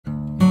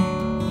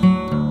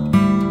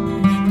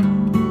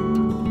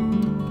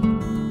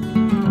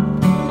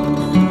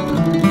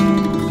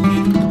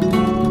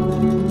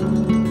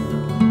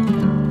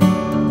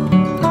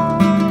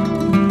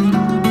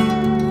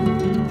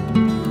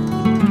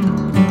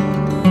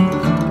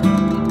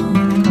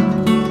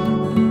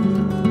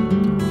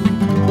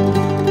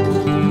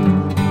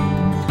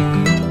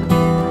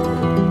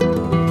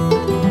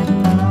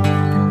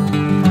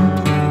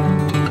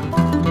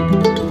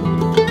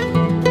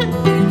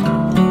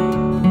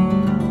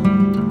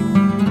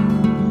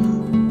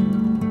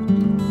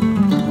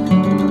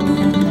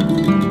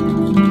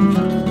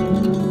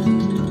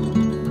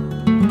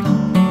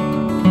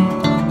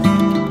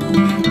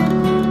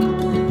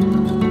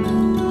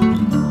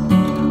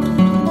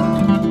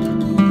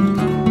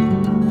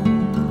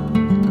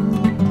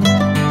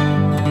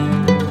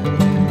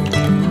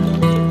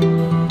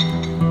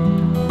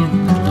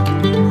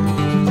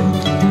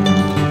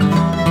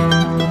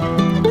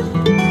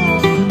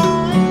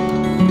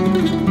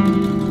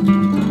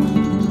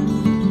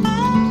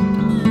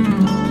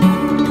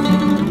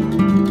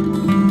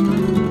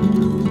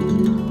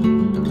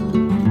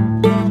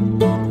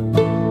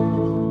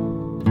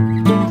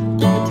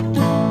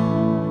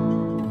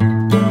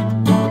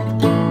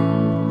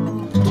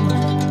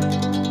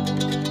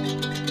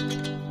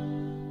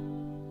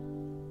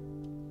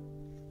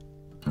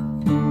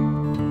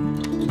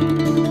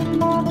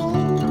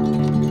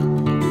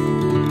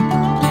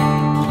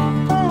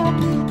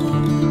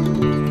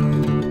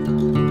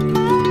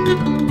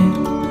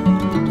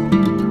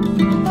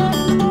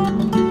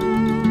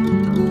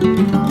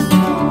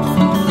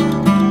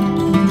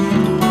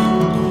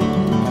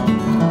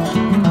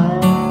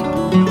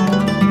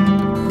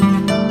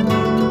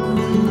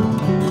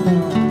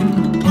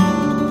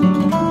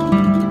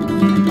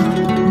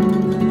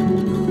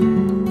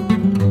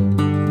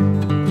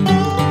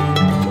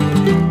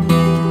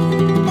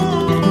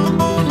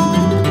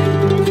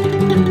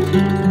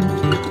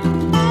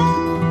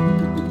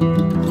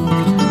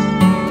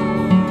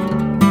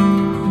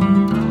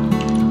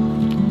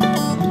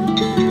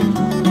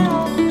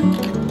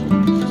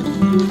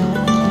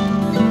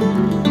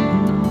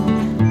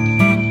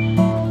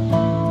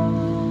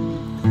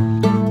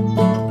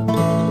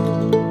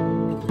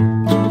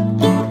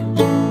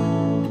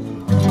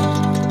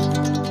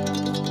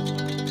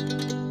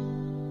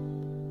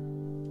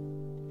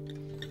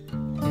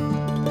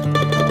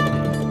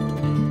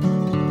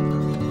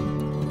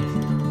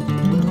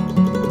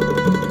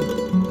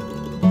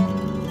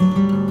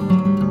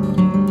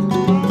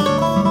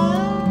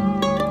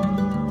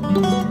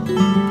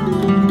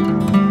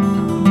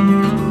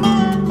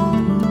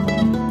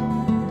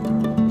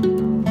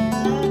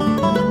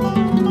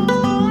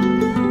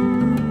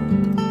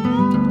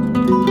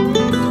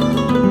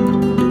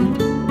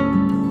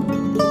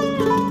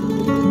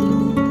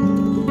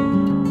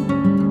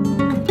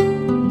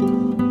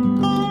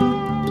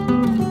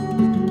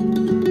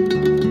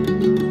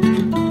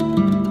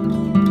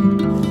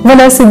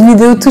Voilà, cette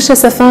vidéo touche à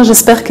sa fin,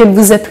 j'espère qu'elle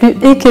vous a plu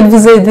et qu'elle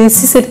vous a aidé.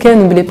 Si c'est le cas,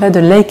 n'oubliez pas de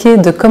liker,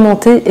 de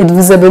commenter et de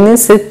vous abonner,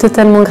 c'est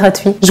totalement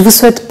gratuit. Je vous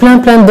souhaite plein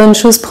de bonnes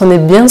choses, prenez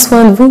bien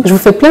soin de vous. Je vous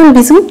fais plein de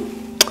bisous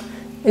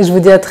et je vous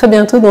dis à très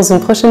bientôt dans une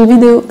prochaine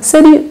vidéo.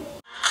 Salut!